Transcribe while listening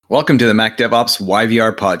Welcome to the Mac DevOps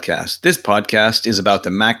YVR podcast. This podcast is about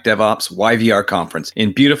the Mac DevOps YVR conference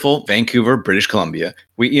in beautiful Vancouver, British Columbia.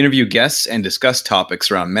 We interview guests and discuss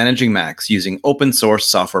topics around managing Macs using open source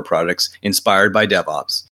software products inspired by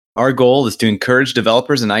DevOps. Our goal is to encourage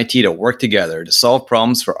developers and IT to work together to solve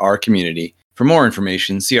problems for our community. For more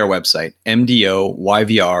information, see our website, mdoyvr.com.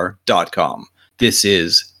 This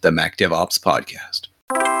is the Mac DevOps podcast.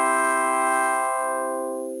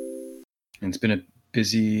 And it's been a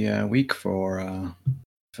busy week for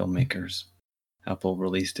filmmakers. Apple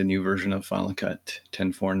released a new version of Final Cut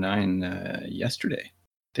 10.4.9 yesterday.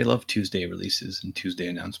 They love Tuesday releases and Tuesday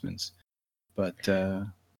announcements. But it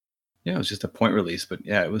was just a point release. But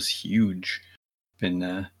yeah, it was huge.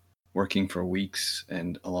 Been working for weeks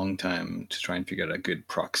and a long time to try and figure out a good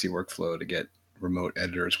proxy workflow to get remote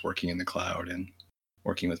editors working in the cloud and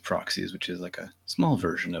working with proxies, which is like a small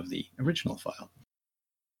version of the original file.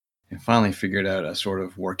 And finally figured out a sort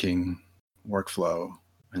of working workflow,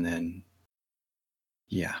 and then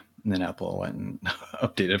Apple went and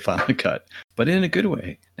updated Final Cut, but in a good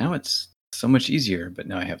way. Now it's so much easier, but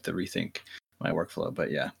now I have to rethink my workflow.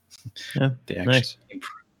 But they actually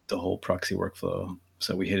improved the whole proxy workflow.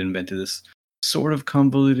 So we had invented this sort of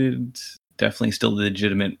convoluted, definitely still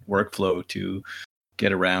legitimate workflow to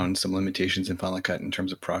get around some limitations in Final Cut in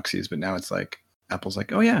terms of proxies, but now it's like, Apple's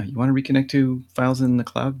like, oh yeah, you want to reconnect to files in the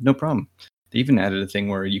cloud? No problem. They even added a thing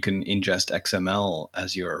where you can ingest XML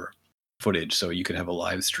as your footage. So you could have a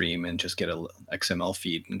live stream and just get a XML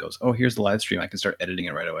feed and goes, oh, here's the live stream. I can start editing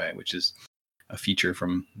it right away, which is a feature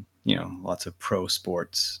from, lots of pro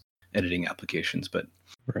sports editing applications. But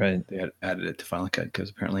right, they had added it to Final Cut because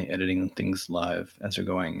apparently editing things live as they're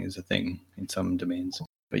going is a thing in some domains.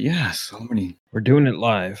 But yeah, so many. We're doing it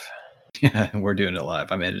live. Yeah, we're doing it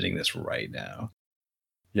live. I'm editing this right now.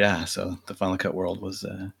 Yeah, so the Final Cut world was,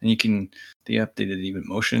 and they updated even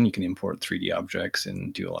motion. You can import 3D objects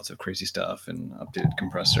and do lots of crazy stuff and updated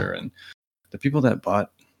compressor. And the people that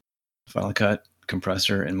bought Final Cut,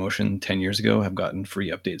 compressor, and motion 10 years ago have gotten free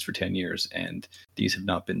updates for 10 years. And these have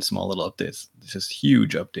not been small little updates. It's just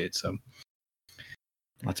huge updates. So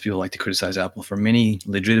lots of people like to criticize Apple for many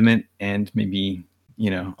legitimate and maybe,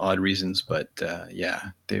 odd reasons. But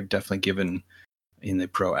they've definitely given in the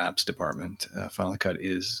pro apps department. Final Cut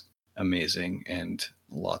is amazing, and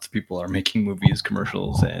lots of people are making movies,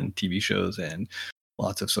 commercials, and TV shows, and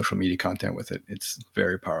lots of social media content with it. It's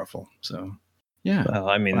very powerful. So, yeah.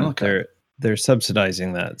 Well, I mean, they're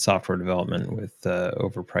subsidizing that software development with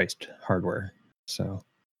overpriced hardware. So,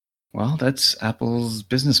 well, that's Apple's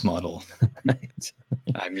business model. Right.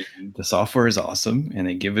 I mean, the software is awesome, and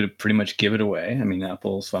they pretty much give it away. I mean,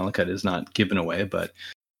 Apple's Final Cut is not given away, but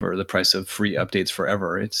for the price of free updates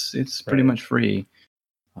forever, it's pretty much free.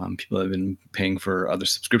 People have been paying for other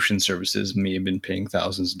subscription services, may have been paying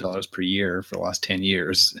thousands of dollars per year for the last 10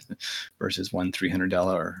 years versus one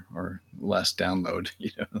 $300 or less download,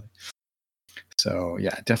 So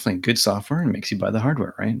yeah, definitely good software and makes you buy the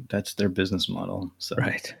hardware, right? That's their business model. So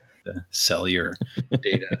right. To sell your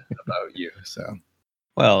data about you. So,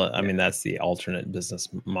 well, I mean, that's the alternate business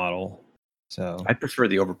model. So I prefer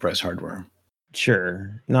the overpriced hardware.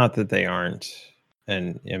 Sure. Not that they aren't.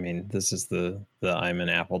 And I mean, this is the I'm an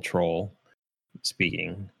Apple troll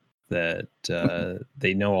speaking, that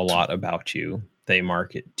they know a lot about you. They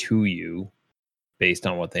market to you based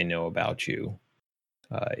on what they know about you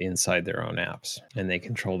inside their own apps. And they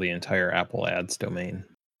control the entire Apple ads domain.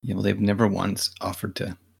 Yeah, well, they've never once offered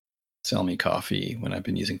to sell me coffee when I've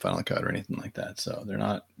been using Final Cut or anything like that. So they're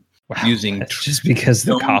not using. That's just because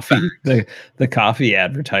the coffee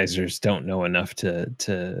advertisers don't know enough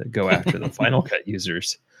to go after the Final Cut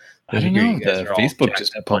users. I don't know. Facebook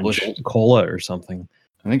just published cola or something.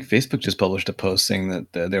 I think Facebook just published a post saying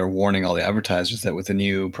that they're warning all the advertisers that with the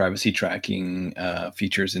new privacy tracking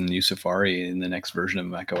features in the new Safari in the next version of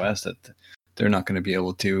macOS, that they're not going to be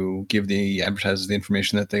able to give the advertisers the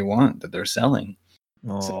information that they want, that they're selling.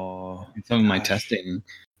 So in some of my testing,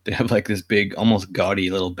 they have like this big, almost gaudy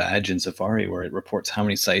little badge in Safari where it reports how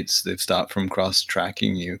many sites they've stopped from cross-site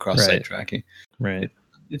tracking. Right.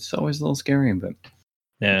 It's always a little scary, but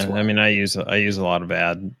yeah, I mean, I use a lot of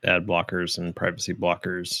ad blockers and privacy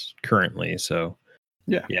blockers currently. So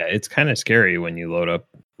yeah, it's kind of scary when you load up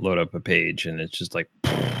a page and it's just like,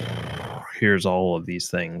 here's all of these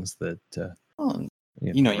things that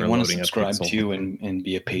you want to subscribe to and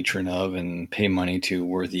be a patron of and pay money to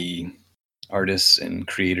worthy artists and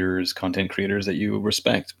creators, content creators that you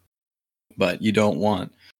respect. But you don't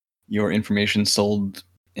want your information sold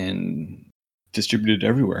and distributed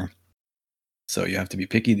everywhere. So you have to be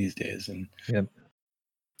picky these days. And yep.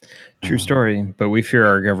 True story. But we fear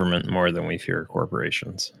our government more than we fear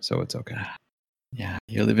corporations, so it's okay. Yeah,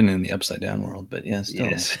 you're living in the upside down world, but yeah, still.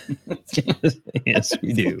 Yes, yes,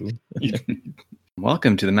 we do.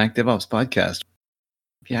 Welcome to the Mac DevOps podcast.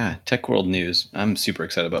 Yeah, tech world news. I'm super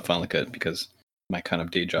excited about Final Cut because my kind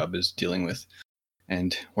of day job is dealing with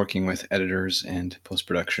and working with editors and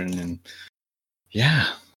post-production and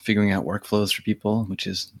figuring out workflows for people, which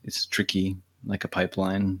it's tricky, like a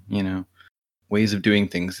pipeline, ways of doing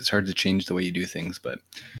things. It's hard to change the way you do things, but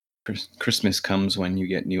Christmas comes when you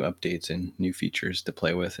get new updates and new features to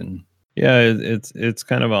play with. And yeah, it's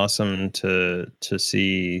kind of awesome to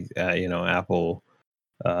see Apple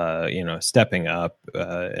stepping up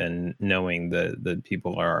and knowing that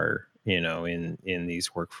people are in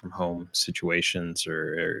these work from home situations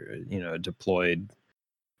or deployed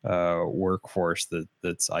workforce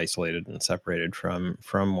that's isolated and separated from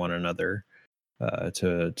one another,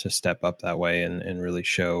 to step up that way and really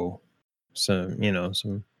show some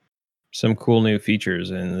cool new features.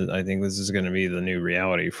 And I think this is going to be the new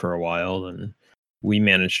reality for a while. And we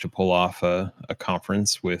managed to pull off a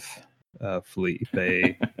conference with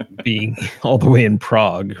Felipe being all the way in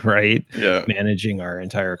Prague, right? Yeah. Managing our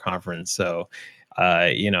entire conference. So,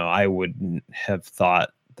 I wouldn't have thought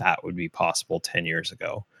that would be possible 10 years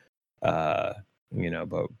ago. But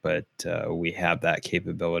we have that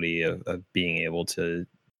capability of being able to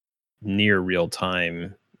near real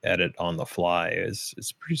time edit on the fly is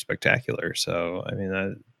pretty spectacular. So I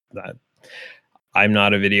mean that I'm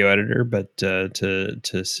not a video editor, but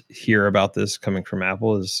to hear about this coming from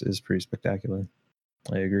Apple is pretty spectacular.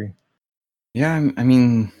 I agree. Yeah, I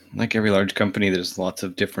mean, like every large company, there's lots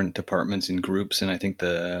of different departments and groups, and I think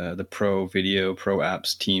the pro video, pro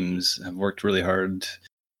apps teams have worked really hard,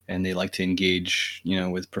 and they like to engage,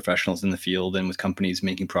 with professionals in the field and with companies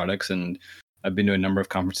making products. And I've been to a number of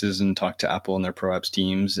conferences and talked to Apple and their pro apps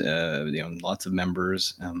teams. Lots of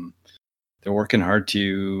members. They're working hard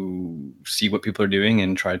to see what people are doing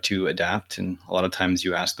and try to adapt. And a lot of times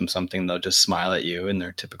you ask them something, they'll just smile at you in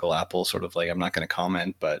their typical Apple sort of like, I'm not going to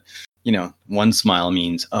comment. But, one smile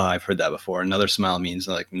means, oh, I've heard that before. Another smile means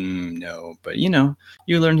like, no. But, you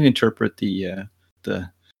learn to interpret the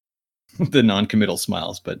non-committal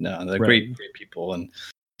smiles. But no, they're Right. great people. And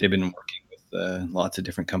they've been working with lots of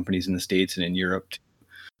different companies in the States and in Europe to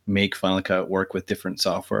make Final Cut work with different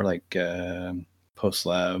software like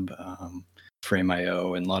PostLab,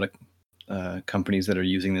 Frame.io, and a lot of companies that are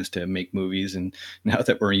using this to make movies. And now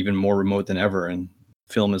that we're even more remote than ever, and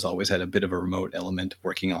film has always had a bit of a remote element,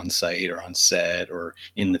 working on site or on set or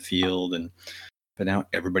in the field, but now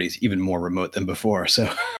everybody's even more remote than before.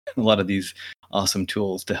 So a lot of these awesome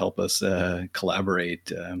tools to help us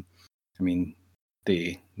collaborate.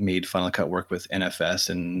 They made Final Cut work with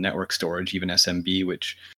NFS and network storage, even SMB,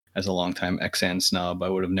 which as a longtime Xan snob, I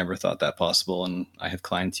would have never thought that possible. And I have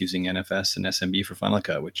clients using NFS and SMB for Final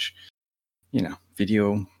Cut, which,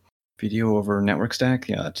 video over network stack.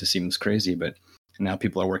 Yeah, that just seems crazy. But now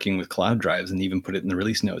people are working with cloud drives and even put it in the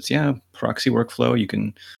release notes. Yeah, proxy workflow, you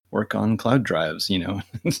can work on cloud drives,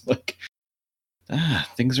 It's like,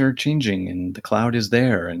 things are changing and the cloud is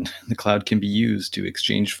there and the cloud can be used to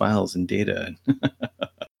exchange files and data.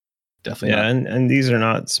 Definitely. Yeah, and these are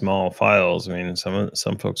not small files. I mean,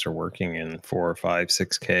 some folks are working in 4, 5,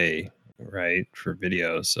 6K, right, for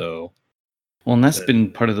video. So, well, and that's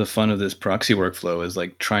been part of the fun of this proxy workflow, is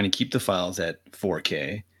like trying to keep the files at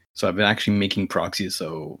 4K. So I've been actually making proxies,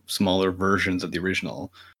 so smaller versions of the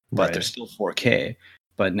original, but they're still 4K.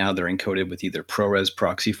 But now they're encoded with either ProRes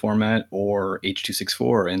proxy format or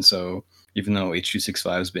H.264. And so even though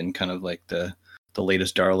H.265 has been kind of like the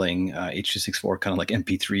latest darling, H.264 kind of like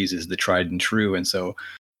MP3s is the tried and true. And so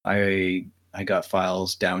I got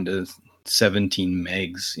files down to 17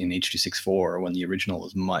 megs in H.264 when the original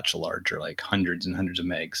was much larger, like hundreds and hundreds of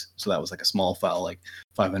megs. So that was like a small file, like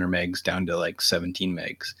 500 megs down to like 17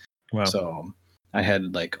 megs. Wow. So I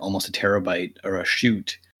had like almost a terabyte or a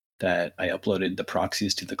shoot that I uploaded the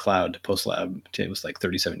proxies to the cloud to PostLab. It was like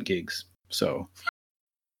 37 gigs. So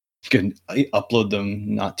you can upload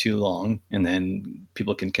them not too long, and then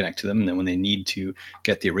people can connect to them. And then when they need to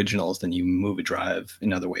get the originals, then you move a drive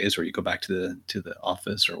in other ways, or you go back to the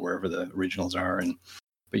office or wherever the originals are.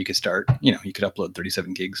 But you could start, you could upload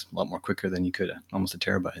 37 gigs a lot more quicker than you could almost a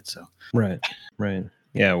terabyte. So right.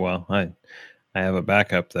 Yeah. Well, I have a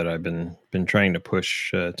backup that I've been trying to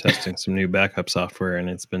push, testing some new backup software, and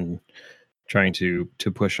it's been trying to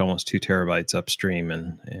push almost 2 terabytes upstream,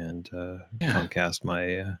 and Comcast,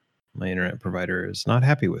 my internet provider, is not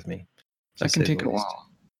happy with me. That can take a while.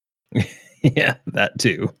 Yeah, that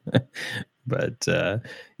too. But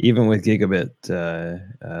even with gigabit,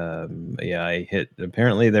 I hit.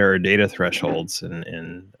 Apparently, there are data thresholds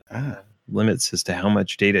and limits as to how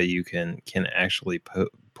much data you can actually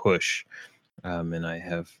push. And I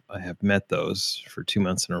have met those for 2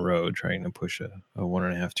 months in a row, trying to push a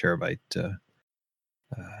 1.5 terabyte.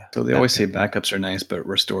 So they always say backups are nice, but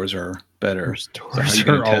restores are better. Restores so how are you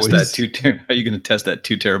going to test that How are you going to test that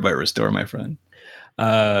 2 terabyte restore, my friend?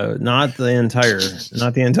 Not the entire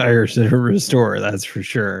restore, that's for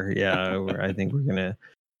sure. Yeah, I think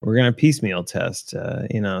we're gonna piecemeal test.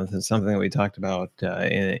 Something that we talked about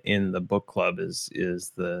in the book club is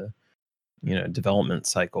the development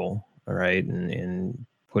cycle, right? And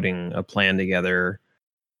putting a plan together,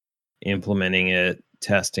 implementing it,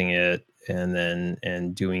 testing it, and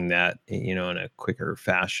then doing that in a quicker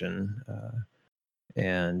fashion.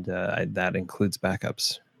 And that includes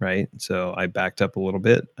backups, right? So I backed up a little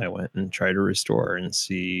bit. I went and tried to restore and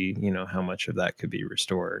see how much of that could be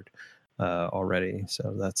restored already.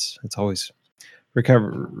 So it's always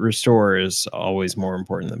restore is always more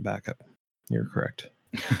important than backup. You're correct.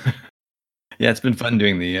 Yeah, it's been fun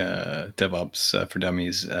doing the DevOps for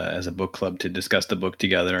Dummies as a book club to discuss the book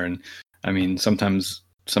together. And I mean, sometimes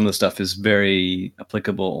some of the stuff is very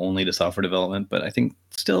applicable only to software development, but I think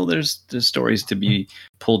still there's stories to be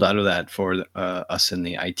pulled out of that for us in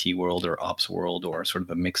the IT world or ops world, or sort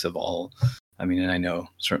of a mix of all. I mean, and I know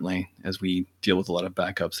certainly as we deal with a lot of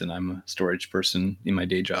backups, and I'm a storage person in my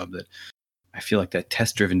day job, that I feel like that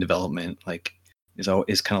test-driven development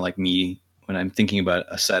is kind of like me. When I'm thinking about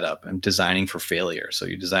a setup, I'm designing for failure. So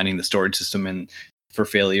you're designing the storage system and for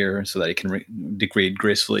failure so that it can degrade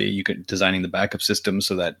gracefully. You can designing the backup system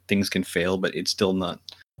so that things can fail, but it's still not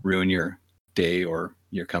ruin your day or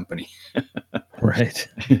your company. Right.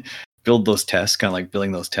 Build those tests, kind of like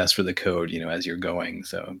building those tests for the code, as you're going.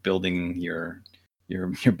 So building your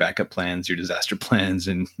backup plans, your disaster plans,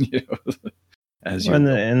 and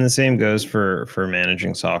and the same goes for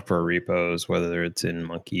managing software repos, whether it's in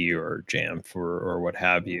Monkey or Jamf or what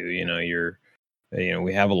have you.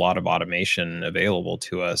 We have a lot of automation available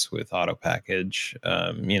to us with Auto Package.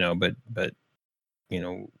 But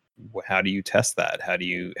how do you test that? How do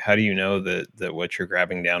you know that what you're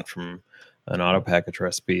grabbing down from an Auto Package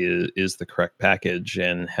recipe is the correct package?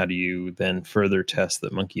 And how do you then further test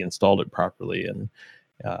that Monkey installed it properly? And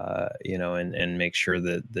and make sure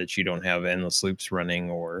that you don't have endless loops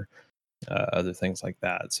running or other things like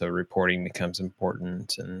that. So reporting becomes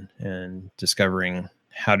important, and discovering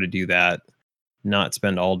how to do that, not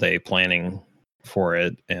spend all day planning for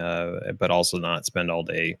it, but also not spend all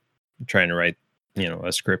day trying to write,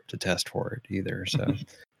 a script to test for it either. So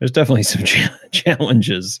there's definitely some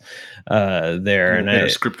challenges there. And you're a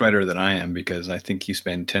script writer than I am, because I think you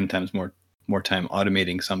spend 10 times more time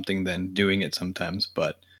automating something than doing it sometimes,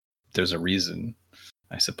 but there's a reason,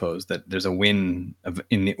 I suppose, that there's a win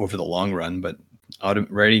over the long run, but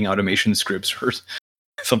writing automation scripts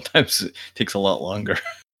sometimes takes a lot longer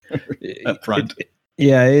up front.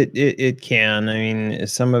 It can. I mean,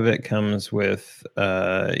 some of it comes with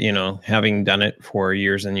having done it for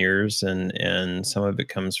years and years, and some of it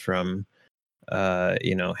comes from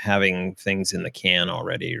having things in the can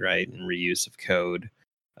already, right? And reuse of code.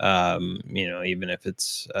 Even if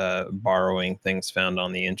it's borrowing things found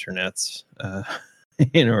on the internets,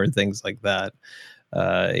 or things like that,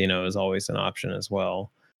 is always an option as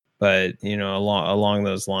well. But along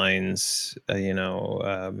those lines,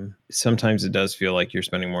 sometimes it does feel like you're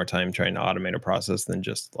spending more time trying to automate a process than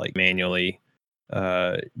just like manually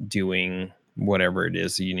doing whatever it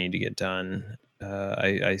is that you need to get done.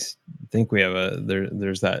 I think we have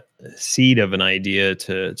there's that seed of an idea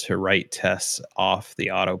to write tests off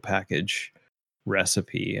the Auto Package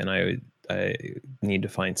recipe, and I need to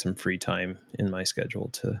find some free time in my schedule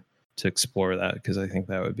to explore that, because I think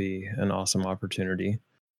that would be an awesome opportunity.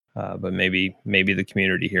 But maybe the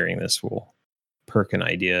community hearing this will perk an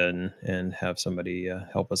idea and have somebody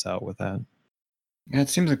help us out with that. Yeah, it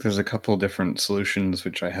seems like there's a couple different solutions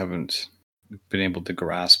which I haven't been able to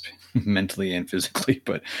grasp mentally and physically,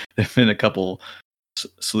 but there've been a couple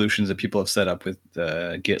solutions that people have set up with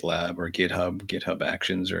GitLab or GitHub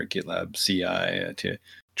Actions or GitLab CI to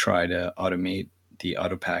try to automate the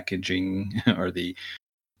auto packaging or the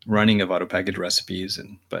running of auto package recipes.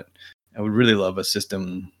 But I would really love a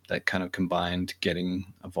system that kind of combined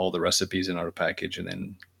getting of all the recipes in auto package and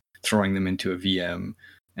then throwing them into a VM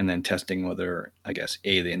and then testing whether, I guess,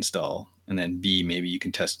 A, they install, and then B, maybe you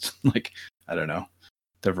can test, like, I don't know,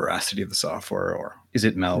 the veracity of the software, or is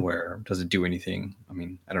it malware? Does it do anything? I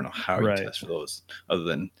mean, I don't know how you test for those other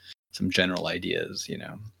than some general ideas, Install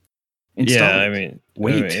yeah, it.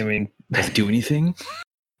 Does it do anything?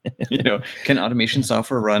 Can automation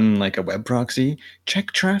software run like a web proxy?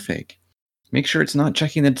 Check traffic. Make sure it's not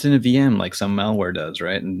checking that it's in a VM like some malware does,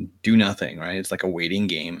 right? And do nothing, right? It's like a waiting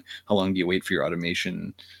game. How long do you wait for your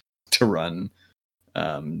automation to run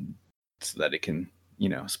so that it can,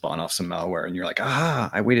 spawn off some malware? And you're like,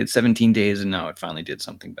 I waited 17 days and now it finally did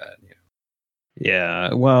something bad.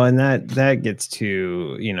 Yeah, well, and that gets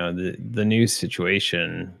to the new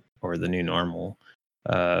situation or the new normal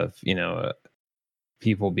of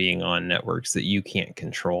people being on networks that you can't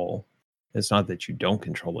control. It's not that you don't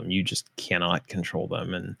control them; you just cannot control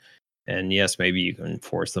them. And yes, maybe you can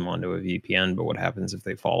force them onto a VPN, but what happens if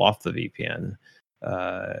they fall off the VPN?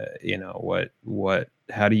 What?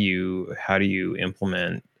 How do you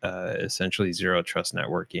implement essentially zero trust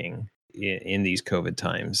networking in these COVID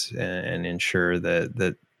times and ensure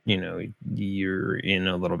that you're in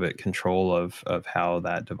a little bit control of how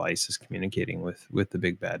that device is communicating with the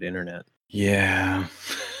big bad internet? Yeah.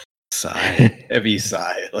 Sigh. Heavy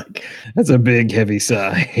sigh. Like, That's a big heavy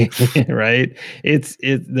sigh, right?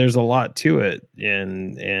 There's a lot to it,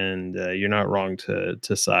 and you're not wrong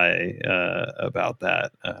to sigh about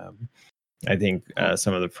that. I think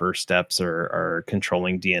some of the first steps are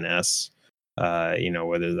controlling DNS.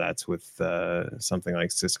 Whether that's with something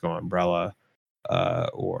like Cisco Umbrella,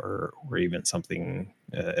 or even something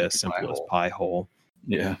as simple as Pi-hole.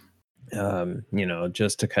 Yeah.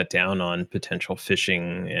 Just to cut down on potential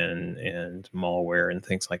phishing and malware and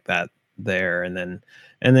things like that there, and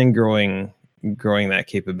then growing that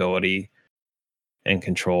capability and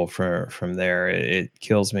control from there. It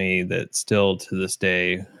kills me that still to this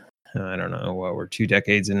day, I don't know what, we're 2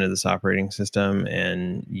 decades into this operating system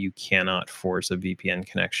and you cannot force a VPN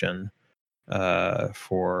connection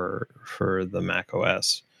for the Mac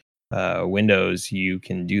OS. Windows, you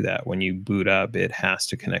can do that. When you boot up, it has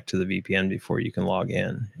to connect to the VPN before you can log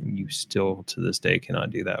in. You still, to this day,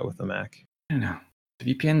 cannot do that with the Mac. I don't know.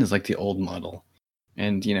 The VPN is like the old model.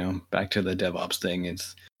 And, back to the DevOps thing,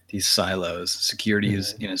 it's these silos. Security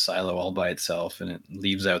is in a silo all by itself, and it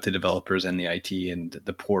leaves out the developers and the IT and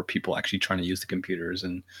the poor people actually trying to use the computers.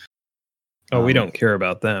 And we don't care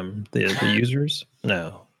about them. The users?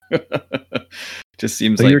 No. Just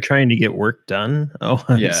seems like you're trying to get work done. Oh,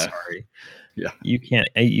 I'm Yeah. sorry. Yeah. You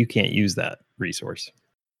can't use that resource.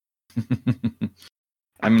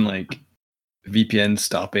 I mean, like, VPN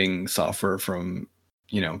stopping software from,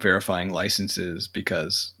 verifying licenses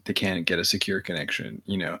because they can't get a secure connection.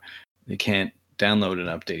 They can't download an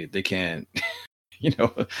update. They can't, in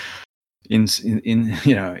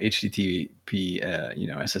HTTP,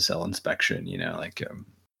 SSL inspection.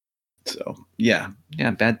 So yeah,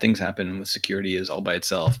 bad things happen with security is all by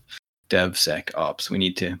itself. DevSecOps. We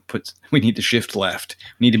need to shift left.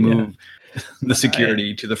 We need to move the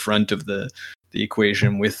security to the front of the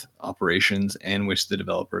equation with operations and with the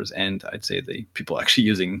developers, and I'd say the people actually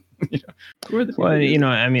using.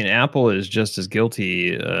 I mean, Apple is just as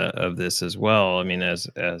guilty of this as well. I mean, as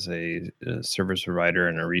a service provider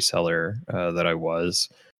and a reseller that I was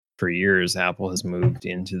for years, Apple has moved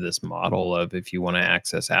into this model of if you want to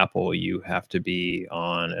access Apple, you have to be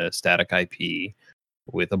on a static IP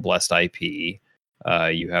with a blessed IP.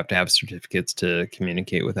 You have to have certificates to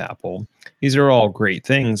communicate with Apple. These are all great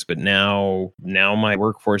things, but now my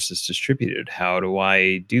workforce is distributed. How do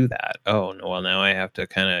I do that? Oh, no, well, now I have to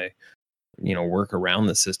kind of work around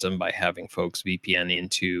the system by having folks VPN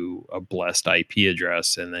into a blessed IP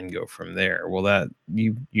address and then go from there. Well, that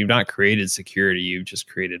you've not created security, you've just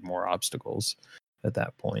created more obstacles at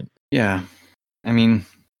that point. Yeah, I mean,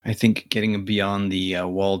 I think getting beyond the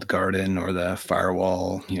walled garden or the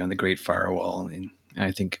firewall, the Great Firewall, and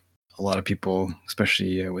I think a lot of people,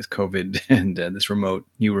 especially with COVID and this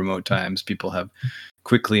new remote times, people have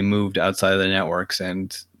quickly moved outside of the networks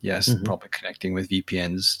and yes, probably connecting with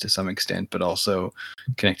VPNs to some extent, but also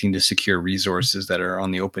connecting to secure resources that are on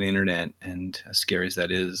the open internet. And as scary as that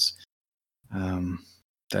is,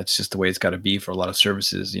 that's just the way it's got to be for a lot of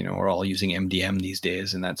services. We're all using MDM these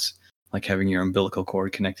days, and that's like having your umbilical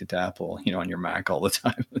cord connected to Apple, on your Mac all the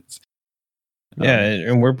time.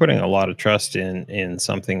 And we're putting a lot of trust in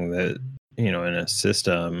something that, in a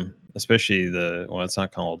system, especially it's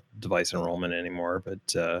not called device enrollment anymore, but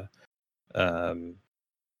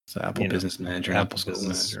Apple Business Manager, Apple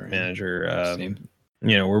Business Manager.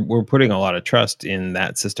 We're putting a lot of trust in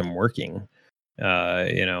that system working.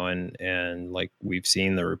 And like we've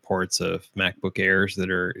seen the reports of MacBook Airs that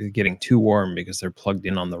are getting too warm because they're plugged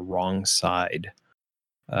in on the wrong side.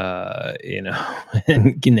 And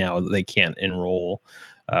now they can't enroll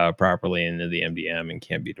properly into the MDM and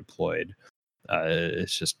can't be deployed.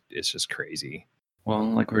 It's just crazy. Well,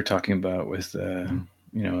 like we were talking about with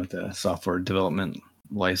the software development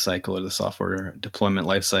life cycle or the software deployment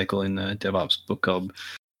life cycle in the DevOps book called,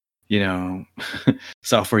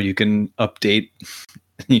 software you can update,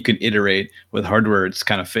 you can iterate. With hardware, it's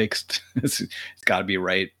kind of fixed. It's got to be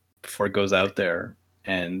right before it goes out there.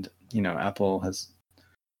 And Apple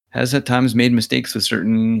has at times made mistakes with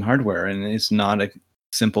certain hardware, and it's not a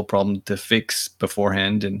simple problem to fix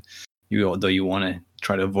beforehand. And though you want to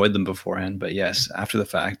try to avoid them beforehand, but yes, after the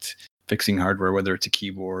fact, fixing hardware, whether it's a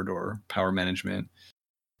keyboard or power management,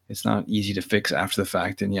 it's not easy to fix after the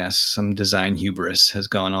fact. And yes, some design hubris has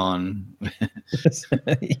gone on.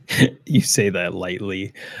 You say that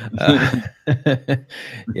lightly.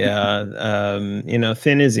 Yeah.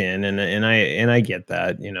 Thin is in, and I get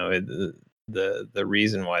that. The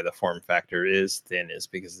reason why the form factor is thin is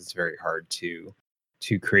because it's very hard to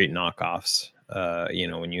create knockoffs.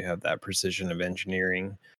 When you have that precision of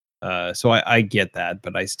engineering. So I get that,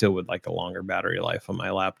 but I still would like a longer battery life on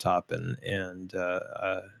my laptop and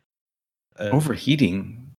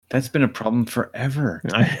overheating. That's been a problem forever.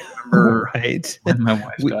 I remember, right? When my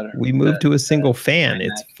wife got her. We moved to a single fan.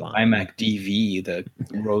 It's fine. iMac DV, the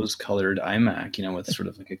rose-colored iMac, with sort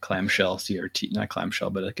of like a clamshell CRT, not clamshell,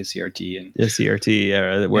 but like a CRT. And the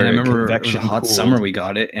CRT, where I remember it was a hot summer we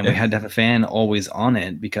got it, and we had to have a fan always on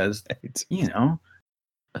it because,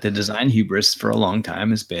 the design hubris for a long time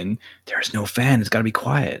has been, there's no fan, it's got to be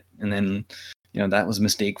quiet. And then, that was a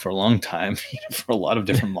mistake for a long time for a lot of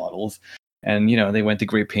different models. And, they went to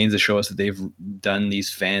great pains to show us that they've done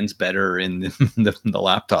these fans better in the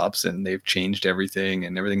laptops, and they've changed everything,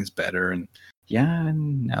 and everything's better. And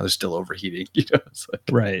and now they're still overheating. It's like,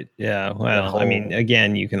 right. Yeah. Well, I mean,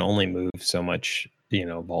 again, you can only move so much,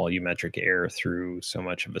 volumetric air through so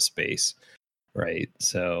much of a space. Right.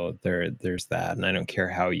 So there's that. And I don't care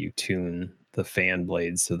how you tune the fan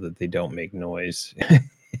blades so that they don't make noise.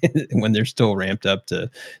 When they're still ramped up to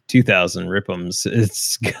 2000 RPMs,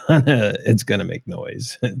 it's gonna make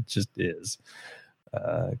noise. It just is,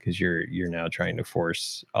 because you're now trying to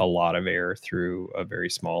force a lot of air through a very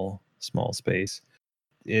small space.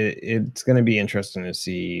 It's going to be interesting to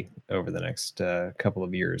see over the next couple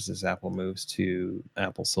of years as Apple moves to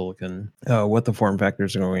Apple Silicon, what the form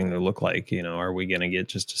factors are going to look like. Are we going to get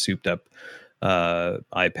just a souped up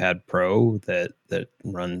iPad Pro that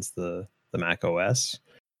runs the Mac OS?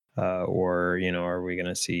 Or are we going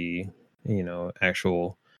to see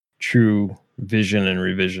actual true vision and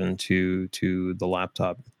revision to the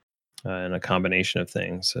laptop, and a combination of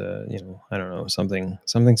things? I don't know, something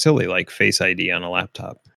silly like Face ID on a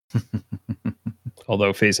laptop.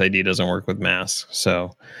 Although Face ID doesn't work with masks,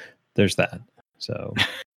 so there's that. So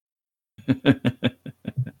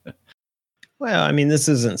well, I mean, this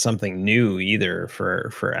isn't something new either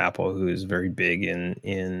for Apple, who's very big in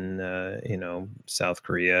South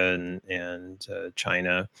Korea and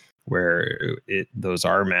China, where those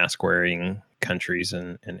are mask wearing countries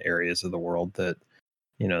and areas of the world that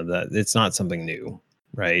that it's not something new,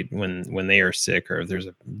 right? When they are sick, or if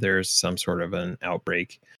there's some sort of an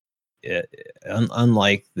outbreak,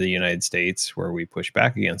 unlike the United States, where we push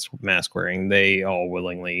back against mask wearing, they all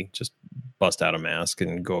willingly just bust out a mask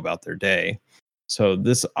and go about their day. So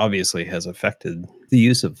this obviously has affected the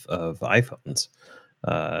use of iPhones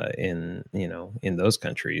in those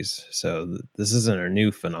countries. So this isn't a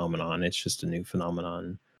new phenomenon. It's just a new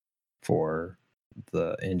phenomenon for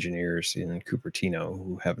the engineers in Cupertino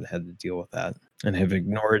who haven't had to deal with that and have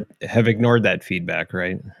ignored that feedback,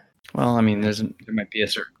 right? Well, I mean, there might be a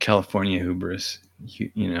certain California hubris,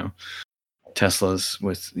 Teslas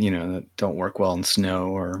with that don't work well in snow,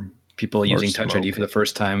 or people using Touch ID for the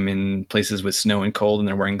first time in places with snow and cold, and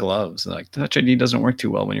they're wearing gloves. Like, Touch ID doesn't work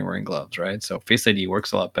too well when you're wearing gloves, right? So Face ID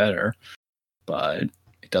works a lot better, but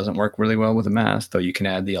it doesn't work really well with a mask. Though you can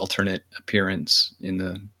add the alternate appearance in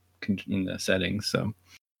the settings. So,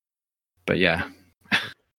 but yeah.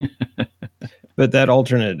 But that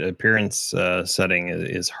alternate appearance setting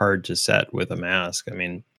is hard to set with a mask. I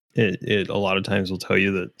mean, it a lot of times will tell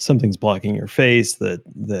you that something's blocking your face, that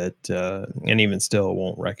and even still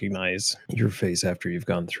won't recognize your face after you've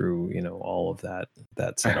gone through all of that.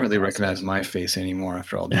 I don't really recognize my face anymore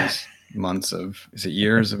after all these months of, is it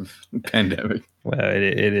years of pandemic? Well,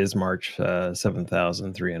 it is March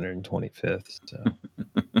 7,325th. So.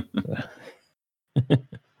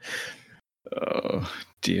 Oh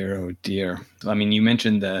dear. I mean, you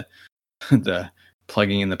mentioned the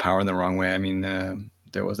plugging in the power in the wrong way. I mean,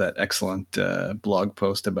 there was that excellent blog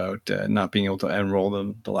post about not being able to enroll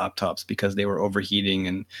the laptops because they were overheating,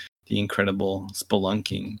 and the incredible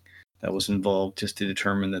spelunking that was involved just to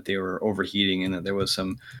determine that they were overheating, and that there was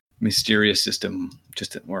some mysterious system,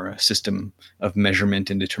 or a system of measurement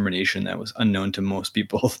and determination that was unknown to most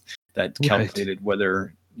people that calculated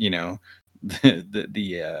whether the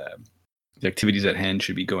activities at hand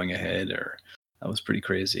should be going ahead, or that was pretty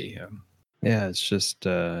crazy. Yeah, it's just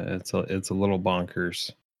it's a little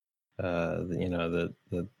bonkers.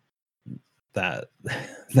 That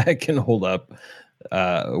that can hold up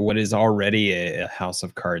what is already a house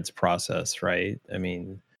of cards process, right? I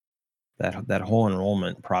mean, that whole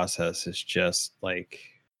enrollment process is just like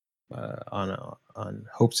on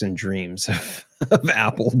hopes and dreams of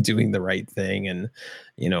Apple doing the right thing. And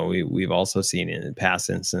we've also seen in past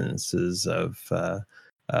instances of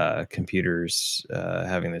computers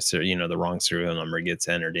having this, the wrong serial number gets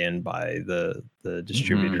entered in by the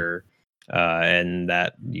distributor, and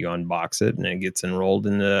that you unbox it and it gets enrolled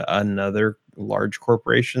into another large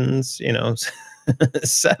corporation's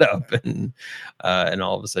setup, and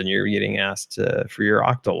all of a sudden you're getting asked for your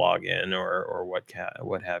Okta login or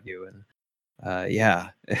what have you, and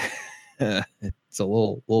it's a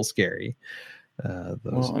little scary.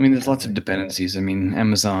 Well, I mean, there's lots of dependencies. I mean,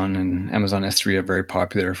 Amazon and Amazon S3 are very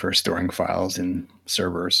popular for storing files in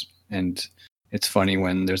servers, and it's funny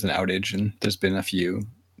when there's an outage, and there's been a few,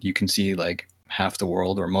 you can see like half the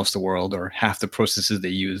world or most of the world or half the processes they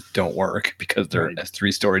use don't work because their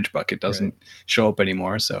S3 storage bucket doesn't show up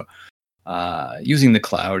anymore. So using the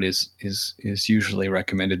cloud is usually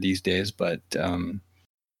recommended these days, but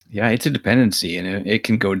it's a dependency, and it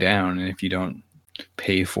can go down, and if you don't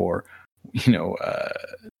pay for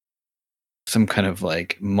some kind of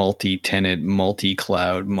like multi-tenant,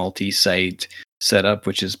 multi-cloud, multi-site setup,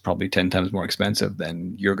 which is probably 10 times more expensive,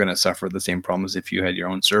 then you're going to suffer the same problems if you had your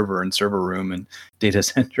own server and server room and data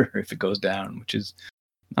center if it goes down, which is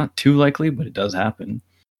not too likely, but it does happen.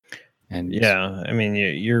 And I mean,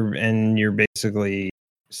 you're basically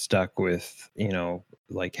stuck with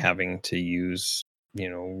like having to use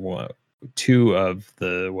two of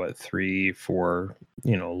the 3-4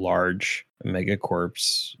 large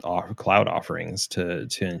megacorps cloud offerings to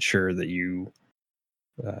ensure that your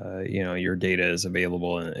data is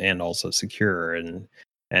available and also secure, and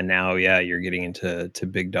now you're getting into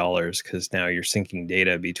big dollars because now you're syncing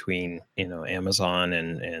data between Amazon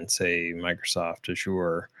and say Microsoft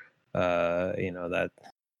Azure. That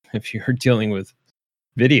if you're dealing with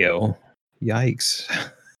video, yikes.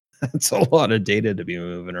 That's a lot of data to be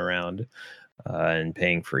moving around and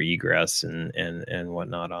paying for egress and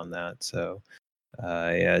whatnot on that. So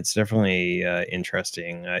it's definitely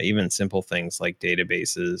interesting. Even simple things like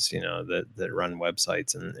databases, that run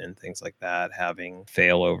websites and things like that, having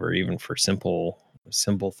failover even for simple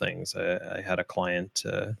things. I had a client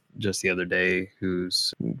just the other day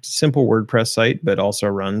whose simple WordPress site, but also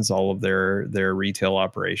runs all of their retail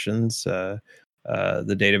operations.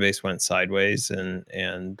 The database went sideways,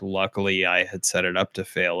 and luckily I had set it up to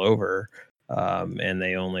fail over, and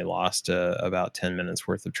they only lost about 10 minutes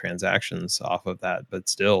worth of transactions off of that. But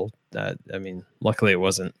still, luckily it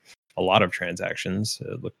wasn't a lot of transactions.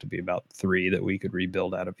 It looked to be about 3 that we could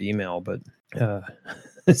rebuild out of email, but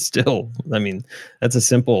still, that's a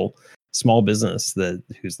simple small business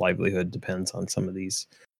whose livelihood depends on some of these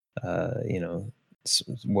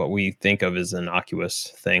what we think of as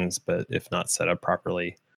innocuous things, but if not set up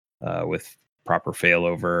properly with proper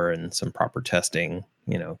failover and some proper testing,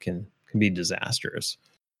 can be disastrous.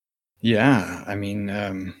 Yeah, I mean,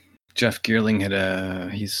 Jeff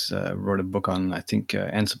Geerling he's wrote a book on, I think,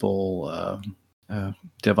 Ansible,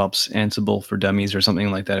 DevOps Ansible for Dummies or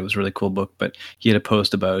something like that. It was a really cool book, but he had a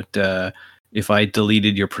post about if I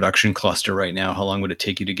deleted your production cluster right now, how long would it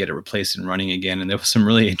take you to get it replaced and running again? And there was some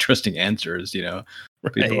really interesting answers,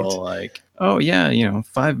 People are like, oh yeah,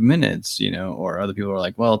 5 minutes, or other people are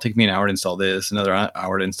like, well, it'll take me an hour to install this, another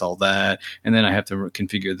hour to install that, and then I have to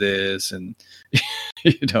configure this, and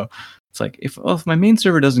it's like if my main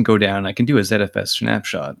server doesn't go down, I can do a ZFS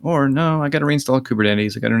snapshot, or no, I got to reinstall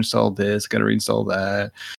Kubernetes, I got to install this, got to reinstall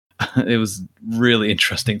that. It was really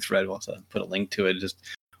interesting thread. We'll also put a link to it, just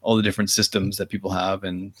all the different systems that people have,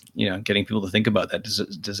 and getting people to think about that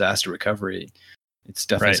disaster recovery. It's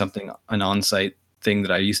definitely something, an on-site thing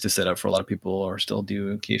that I used to set up for a lot of people, or still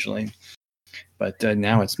do occasionally. But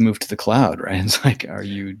now it's moved to the cloud, right? It's like, are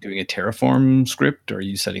you doing a Terraform script? Or are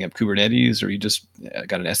you setting up Kubernetes? Or you just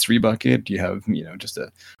got an S3 bucket? Do you have,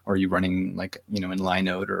 or are you running like, in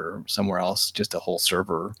Linode or somewhere else, just a whole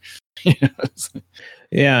server?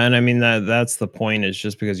 Yeah, and that's the point. Is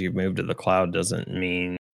just because you've moved to the cloud doesn't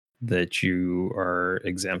mean that you are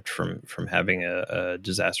exempt from having a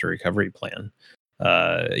disaster recovery plan.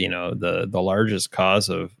 The largest cause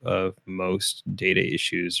of most data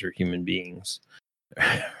issues are human beings.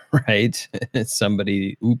 right?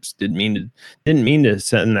 Somebody, oops, didn't mean to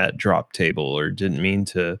send that drop table, or didn't mean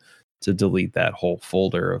to delete that whole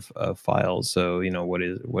folder of files. So,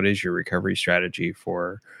 what is your recovery strategy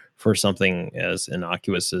for something as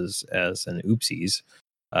innocuous as an oopsies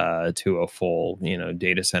to a full,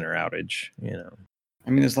 data center outage, I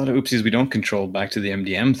mean, there's a lot of oopsies we don't control. Back to the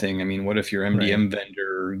MDM thing. I mean, what if your MDM Right.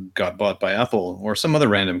 vendor got bought by Apple or some other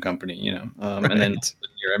random company, and then Right.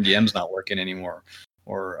 your MDM's not working anymore,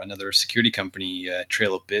 or another security company,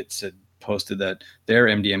 Trail of Bits, had posted that their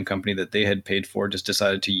MDM company that they had paid for just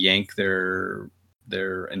decided to yank their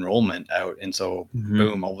enrollment out, and so Mhm.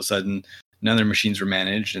 boom, all of a sudden, none of their machines were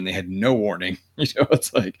managed, and they had no warning.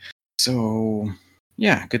 It's like, so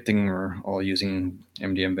yeah, good thing we're all using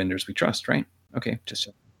MDM vendors we trust, right? Okay, just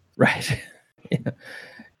Right. Yeah.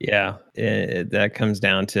 Yeah. That comes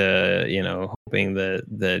down to, hoping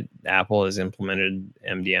that Apple has implemented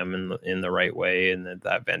MDM in the right way, and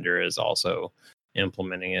that vendor is also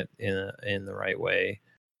implementing it in the right way.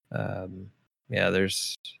 Yeah,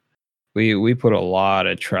 we put a lot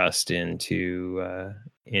of trust into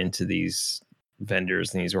these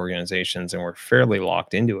vendors and these organizations, and we're fairly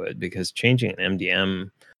locked into it because changing an MDM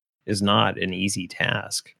is not an easy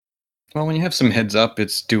task. well, when you have some heads up,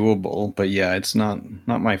 it's doable. But yeah, it's not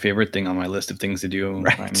my favorite thing on my list of things to do. I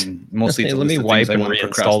Right. mean, mostly it's Hey, a let me list of things wipe I and want to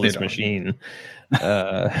reinstall procrastinate this on. machine,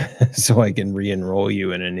 so I can re-enroll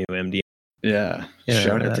you in a new MDM. Yeah. Yeah,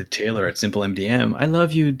 Shout out to Taylor at Simple MDM. I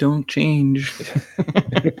love you. Don't change.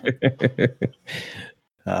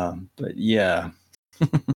 But yeah,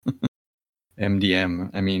 MDM.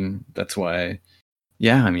 I mean, that's why.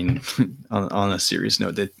 Yeah, I mean, on a serious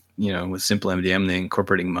note, that with Simple MDM, they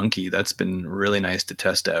incorporating Monkey, that's been really nice to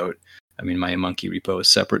test out. I mean, my Monkey repo is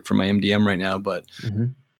separate from my MDM right now, but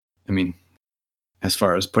Mhm. I mean, as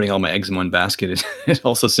far as putting all my eggs in one basket, it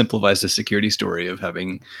also simplifies the security story of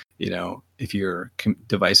having, if your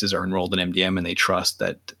devices are enrolled in MDM and they trust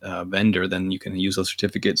that vendor, then you can use those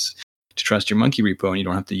certificates to trust your Monkey repo, and you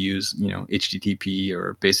don't have to use, HTTP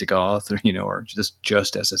or basic auth, or just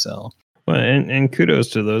SSL. Well, and kudos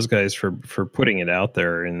to those guys for putting it out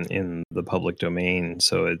there in the public domain,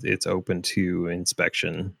 so it's open to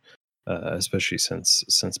inspection, especially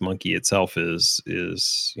since Monkey itself is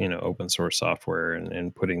open source software,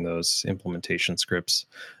 and putting those implementation scripts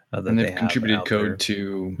And that they they've have contributed out code there.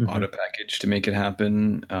 to Mhm. AutoPackage to make it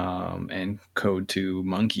happen, and code to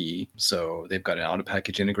Monkey. So they've got an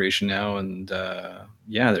AutoPackage integration now, and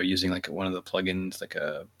yeah, they're using like one of the plugins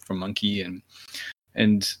from Monkey,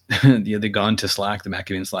 and they've gone to Slack, the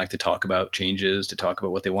Machiavellian Slack, to talk about changes, to talk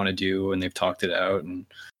about what they want to do, and they've talked it out, and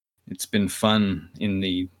it's been fun in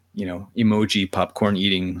the emoji popcorn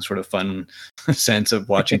eating sort of fun sense of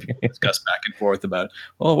watching people discuss back and forth about,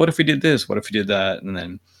 well, what if we did this, what if we did that, and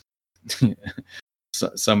then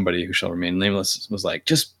somebody who shall remain nameless was like,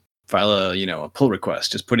 just file a pull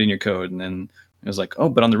request, just put in your code, and then it was like, oh,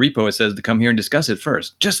 but on the repo it says to come here and discuss it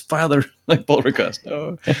first. Just file the pull request.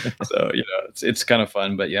 Oh, so it's kind of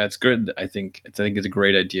fun, but yeah, it's good. I think it's a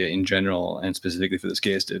great idea in general, and specifically for this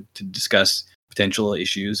case, to discuss potential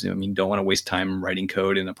issues. I mean, don't want to waste time writing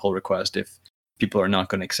code in a pull request if people are not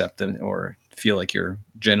going to accept them or feel like you're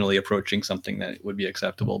generally approaching something that would be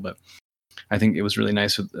acceptable. But I think it was really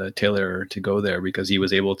nice with Taylor to go there because he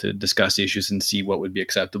was able to discuss issues and see what would be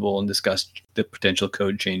acceptable and discuss the potential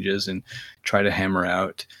code changes and try to hammer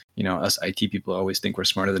out. Us IT people always think we're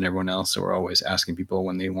smarter than everyone else, so we're always asking people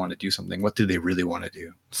when they want to do something, what do they really want to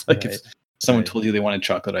do? It's like if Right. someone Right. told you they wanted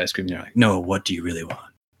chocolate ice cream, you're like, no, what do you really want?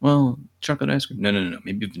 Well, chocolate ice cream. No.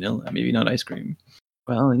 Maybe vanilla. Maybe not ice cream.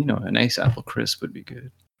 Well, a nice apple crisp would be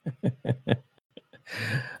good.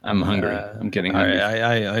 I'm hungry. I'm getting All hungry.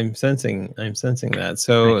 right, I'm sensing that. I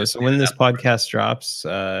So just so made when an this apple. podcast drops,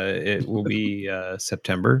 it will be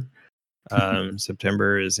September.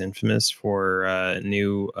 September is infamous for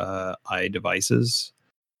new iDevices.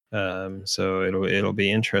 So it'll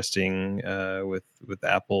be interesting with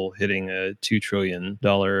Apple hitting a $2 trillion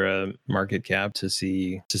market cap to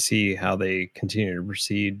see how they continue to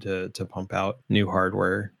proceed to pump out new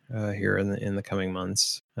hardware here in the coming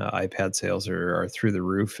months. iPad sales are through the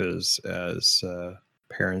roof as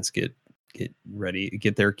parents get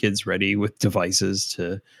their kids ready with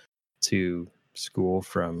devices to school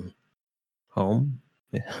from home.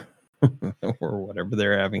 Or whatever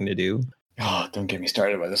they're having to do. Oh, don't get me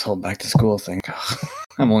started by this whole back to school thing.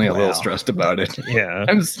 I'm only a little Wow. stressed about it. Yeah.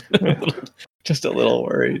 I'm just a little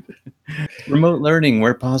worried. Remote learning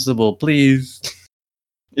where possible, please.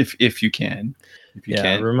 If you can. If you Yeah,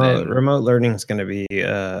 can't, remote then remote learning is going to be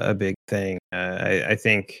a big thing. I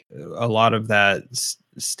think a lot of that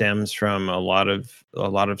stems from a lot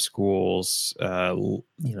of schools,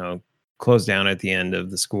 close down at the end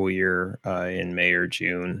of the school year in May or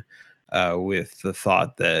June, with the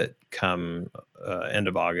thought that come end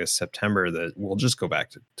of August, September, that we'll just go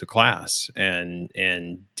back to class, and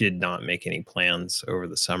did not make any plans over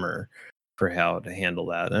the summer for how to handle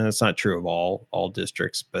that. And it's not true of all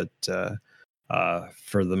districts, but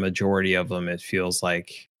for the majority of them, it feels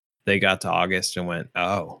like they got to August and went,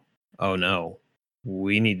 oh no,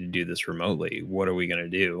 we need to do this remotely. What are we going to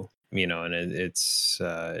do?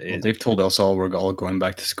 And They've told us all we're all going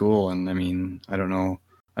back to school, and I mean, I don't know.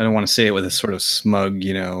 I don't want to say it with a sort of smug,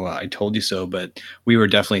 I told you so, but we were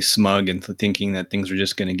definitely smug and thinking that things were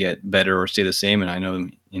just going to get better or stay the same. And I know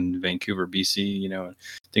in Vancouver, BC,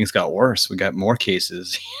 things got worse. We got more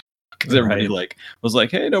cases because everybody was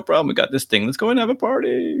like, "Hey, no problem. We got this thing. Let's go and have a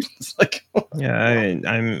party." It's like, yeah,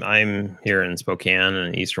 I'm here in Spokane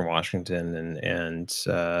and Eastern Washington, and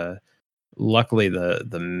luckily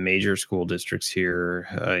the major school districts here,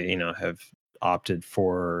 have opted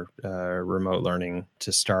for remote learning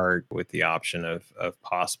to start, with the option of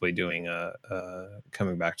possibly doing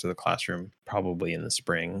coming back to the classroom probably in the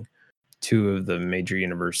spring. Two of the major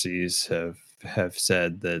universities have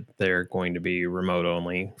said that they're going to be remote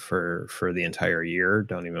only for the entire year.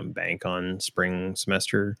 Don't even bank on spring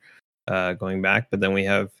semester going back. But then we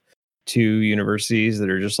have two universities that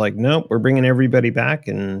are just like, nope, we're bringing everybody back,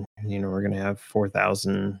 and we're going to have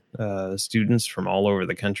 4,000 students from all over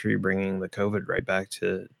the country, bringing the COVID right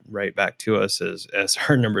back to us as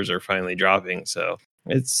our numbers are finally dropping. So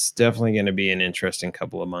it's definitely going to be an interesting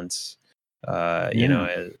couple of months,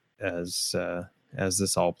 as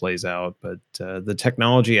this all plays out. But the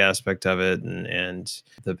technology aspect of it, and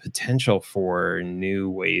the potential for new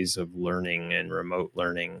ways of learning and remote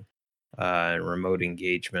learning, and remote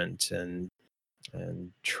engagement, and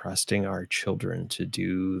trusting our children to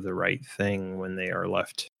do the right thing when they are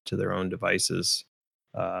left to their own devices,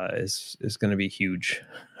 is going to be huge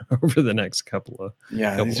over the next couple of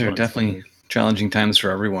these are definitely challenging times for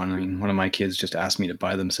everyone. I mean, one of my kids just asked me to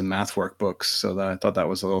buy them some math workbooks, so I thought that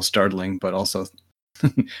was a little startling, but also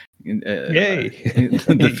yay,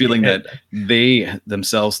 the feeling that they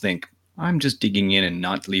themselves think, I'm just digging in and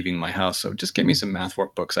not leaving my house, so just get me some math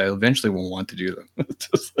workbooks. I eventually will want to do them.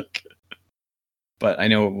 But I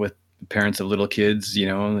know with parents of little kids,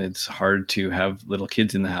 it's hard to have little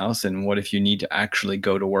kids in the house. And what if you need to actually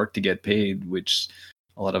go to work to get paid, which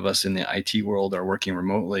a lot of us in the IT world are working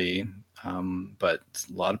remotely. But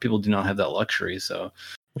a lot of people do not have that luxury. So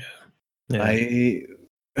I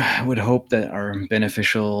would hope that our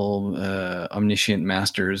beneficial, omniscient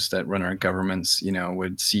masters that run our governments,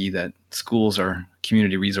 would see that schools are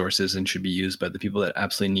community resources and should be used by the people that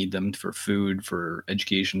absolutely need them for food, for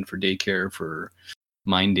education, for daycare, for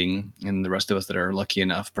minding, and the rest of us that are lucky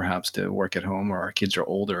enough perhaps to work at home, or our kids are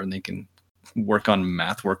older and they can work on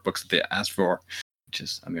math workbooks that they asked for, which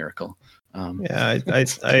is a miracle. I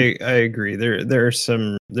agree. There's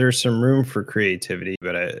some room for creativity,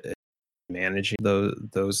 but managing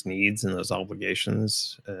those needs and those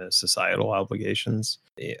obligations, societal obligations,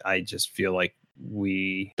 I just feel like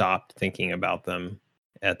we stopped thinking about them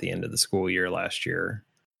at the end of the school year last year,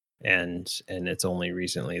 and it's only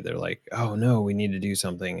recently they're like, oh no, we need to do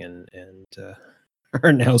something, and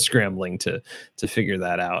are now scrambling to figure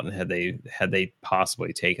that out. And had they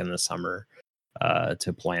possibly taken the summer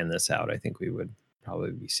to plan this out, I think we would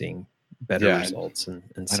probably be seeing better results. And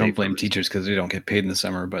I don't blame teachers because they don't get paid in the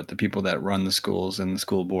summer, but the people that run the schools and the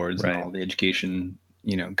school boards and all the education,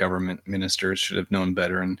 government ministers should have known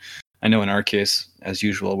better. And I know in our case, as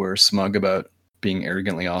usual, we're smug about being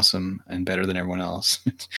arrogantly awesome and better than everyone else.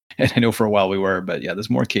 And I know for a while we were, but yeah, there's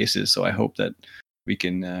more cases. So I hope that we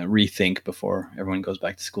can rethink before everyone goes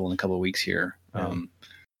back to school in a couple of weeks here, and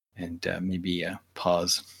maybe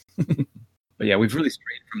pause. But yeah, we've really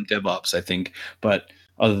strayed from DevOps, I think. But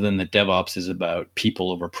other than the DevOps is about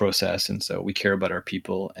people over process, and so we care about our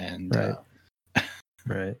people and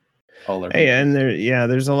right. All our and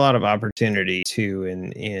there's a lot of opportunity too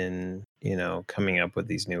in coming up with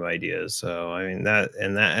these new ideas. So I mean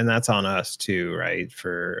that's on us too, right?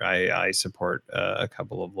 I support a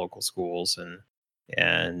couple of local schools,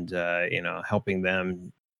 and helping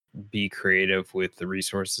them be creative with the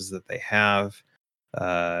resources that they have,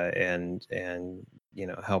 and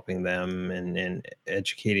helping them and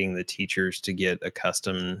educating the teachers to get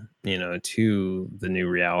accustomed to the new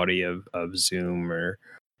reality of Zoom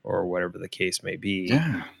or whatever the case may be.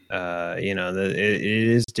 It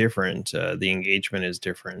is different. The engagement is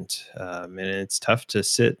different, and it's tough to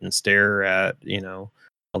sit and stare at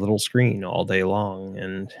a little screen all day long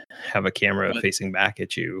and have a camera facing back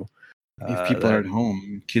at you. if people are at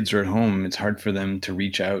home, kids are at home, it's hard for them to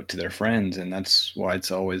reach out to their friends, and that's why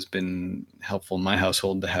it's always been helpful in my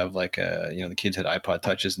household to have like the kids had iPod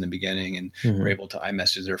touches in the beginning and were able to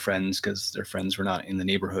iMessage their friends because their friends were not in the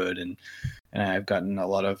neighborhood, and I've gotten a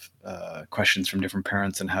lot of questions from different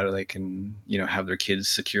parents on how they can have their kids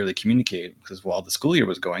securely communicate, because while the school year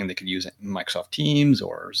was going, they could use Microsoft Teams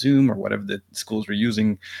or Zoom or whatever the schools were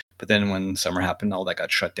using. But then when summer happened, all that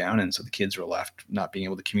got shut down, and so the kids were left not being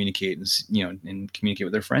able to communicate and communicate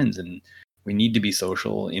with their friends. And we need to be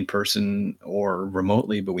social in person or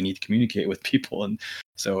remotely, but we need to communicate with people. And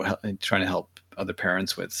so trying to help other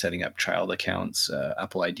parents with setting up child accounts,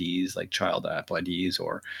 Apple IDs, like child Apple IDs,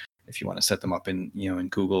 or if you want to set them up in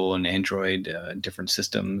Google and Android, different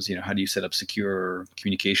systems, how do you set up secure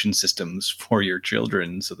communication systems for your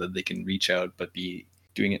children so that they can reach out but be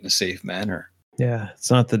doing it in a safe manner? Yeah, it's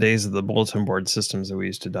not the days of the bulletin board systems that we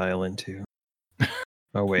used to dial into.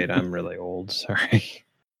 Oh, wait, I'm really old. Sorry.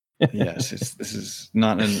 Yes, this is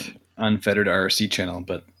not an unfettered IRC channel,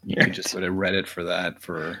 but you could just go to Reddit for that,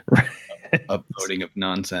 for uploading of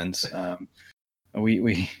nonsense.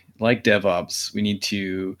 We like DevOps, we need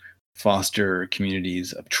to foster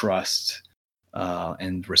communities of trust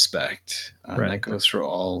and respect. That goes for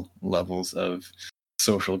all levels of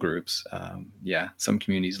social groups. Some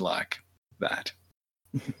communities lack that,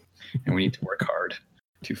 and we need to work hard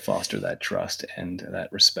to foster that trust and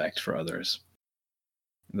that respect for others.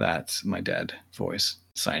 That's my dad voice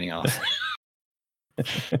signing off.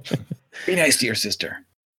 Be nice to your sister.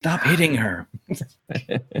 Stop hitting her.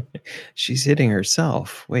 She's hitting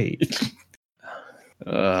herself. Wait.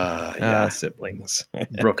 Siblings.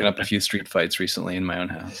 Broken up a few street fights recently in my own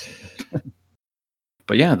house.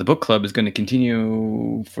 But yeah, the book club is going to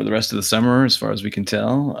continue for the rest of the summer, as far as we can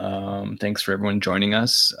tell. Thanks for everyone joining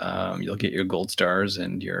us. You'll get your gold stars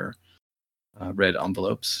and your red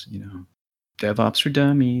envelopes. DevOps for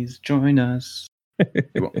Dummies. Join us.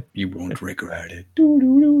 You won't regret it.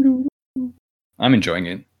 I'm enjoying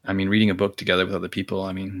it. I mean, reading a book together with other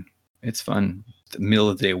people, it's fun. The middle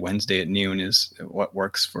of the day, Wednesday at noon, is what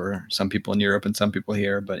works for some people in Europe and some people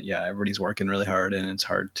here. But yeah, everybody's working really hard, and it's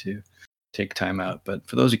hard to take time out. But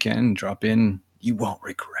for those who can, drop in. You won't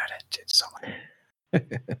regret it. It's so much.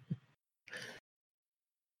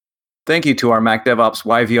 Thank you to our Mac DevOps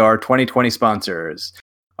YVR 2020 sponsors.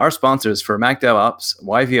 Our sponsors for Mac DevOps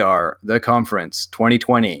YVR, the conference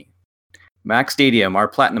 2020. Mac Stadium, our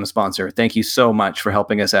platinum sponsor. Thank you so much for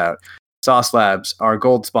helping us out. Sauce Labs, our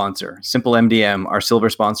gold sponsor. Simple MDM, our silver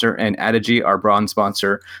sponsor. And Adigy, our bronze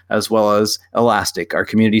sponsor, as well as Elastic, our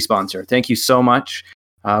community sponsor. Thank you so much.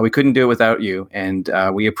 We couldn't do it without you, and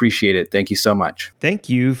we appreciate it. Thank you so much. Thank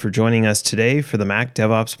you for joining us today for the Mac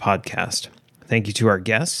DevOps podcast. Thank you to our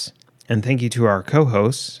guests, and thank you to our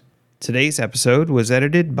co-hosts. Today's episode was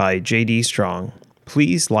edited by JD Strong.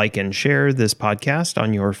 Please like and share this podcast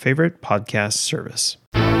on your favorite podcast service.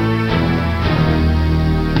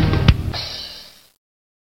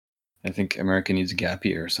 I think America needs a gap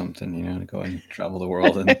year or something, to go and travel the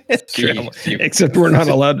world and see. Except we're not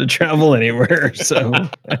allowed to travel anywhere, so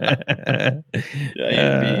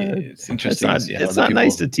it's interesting. It's not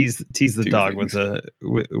nice to tease the dog with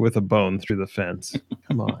a bone through the fence.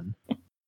 Come on.